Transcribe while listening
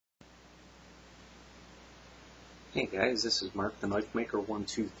Hey guys, this is Mark the Knife Maker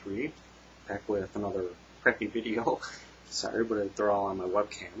 123, back with another crappy video. Sorry, but they're all on my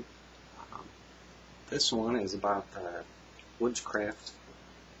webcam. This one is about the woodscraft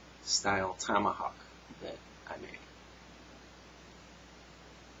style tomahawk that I made.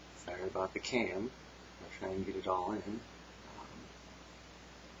 Sorry about the cam. I'll try and get it all in.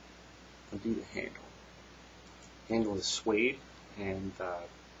 I'll do the handle. Handle is suede and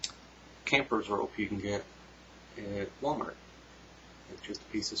camper's rope you can get at Walmart. It's just a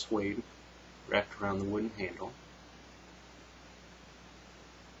piece of suede wrapped around the wooden handle,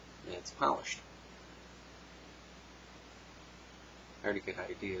 and it's polished. Hard to get an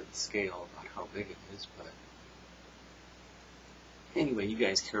idea of the scale about how big it is, but anyway, you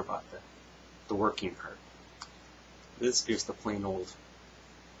guys care about the working part. This is just a plain old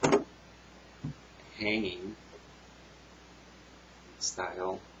hanging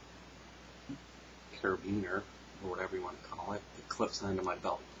style carabiner, or whatever you want to call it, that clips onto my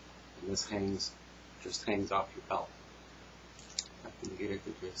belt. And this just hangs off your belt. I can get it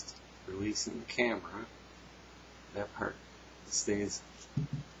to just release in the camera. That part stays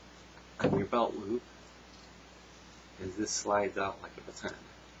on your belt loop as this slides out like a baton.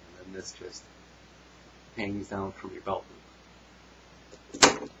 And then this just hangs down from your belt loop.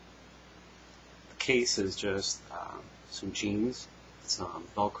 The case is just some jeans, some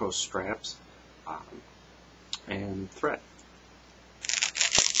Velcro straps, and thread.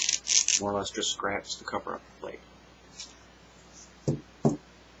 More or less just scraps to cover up the blade.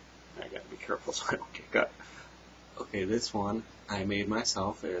 I gotta be careful so I don't get cut. Okay, this one I made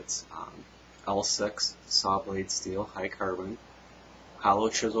myself. It's L6 saw blade steel, high carbon, hollow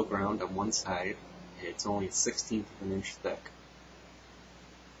chisel ground on one side. It's only 1/16 of an inch thick.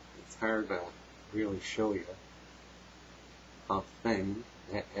 It's hard to really show you how thin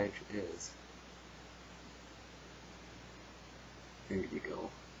that edge is. There you go.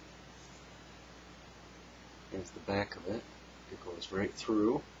 There's the back of it. It goes right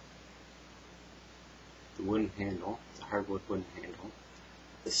through the wooden handle. It's a hardwood wooden handle.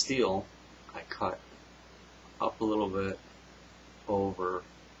 The steel I cut up a little bit over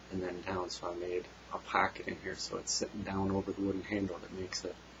and then down, so I made a pocket in here so it's sitting down over the wooden handle that makes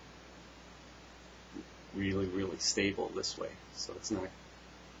it really, really stable this way, so it's not,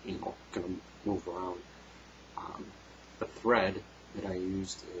 going to move around. The thread that I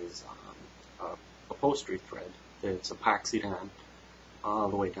used is upholstery thread that's epoxied on all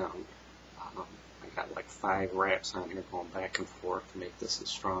the way down. I got like 5 wraps on here going back and forth to make this as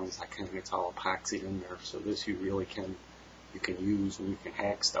strong as I can. It's all epoxied in there, so this you can use and you can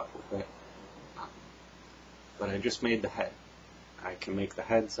hack stuff with it. But I just made the head. I can make the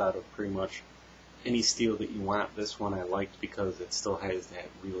heads out of pretty much any steel that you want. This one I liked because it still has that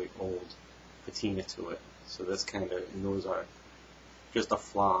really old patina to it. So this and those are just a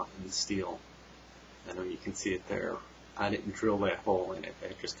flaw in the steel. I know you can see it there. I didn't drill that hole in it.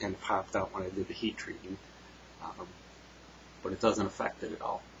 It just kind of popped out when I did the heat treating. But it doesn't affect it at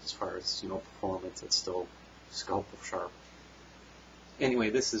all. As far as, performance, it's still scalpel sharp. Anyway,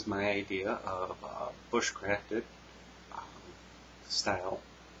 this is my idea of bushcrafted style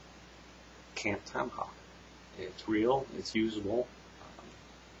camp tomahawk. It's real, it's usable.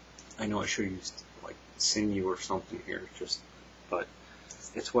 I know I should have used like sinew or something here, but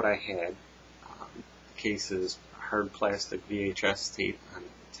it's what I had. The case is hard plastic VHS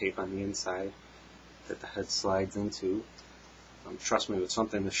tape on the inside that the head slides into. Trust me, with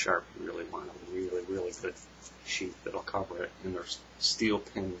something this sharp, you really want a really, really good sheath that'll cover it. And there's steel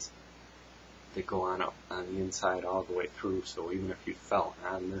pins that go on up on the inside all the way through, so even if you fell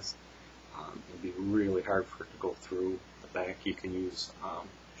on this, it'd be really hard for it to go through. The back you can use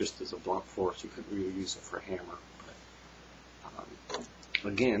just as a blunt force. You could really use it for a hammer.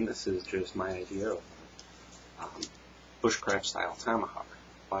 But again, this is just my idea of bushcraft style tomahawk.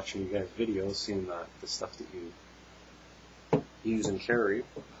 Watching you guys' videos, seeing the stuff that you use and carry.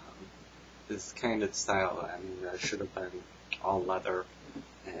 This kind of style, I mean, it should have been all leather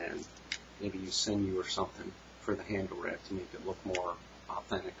and maybe use sinew or something for the handle wrap to make it look more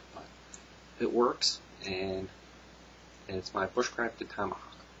authentic. But it works, and it's my bushcrafted tomahawk.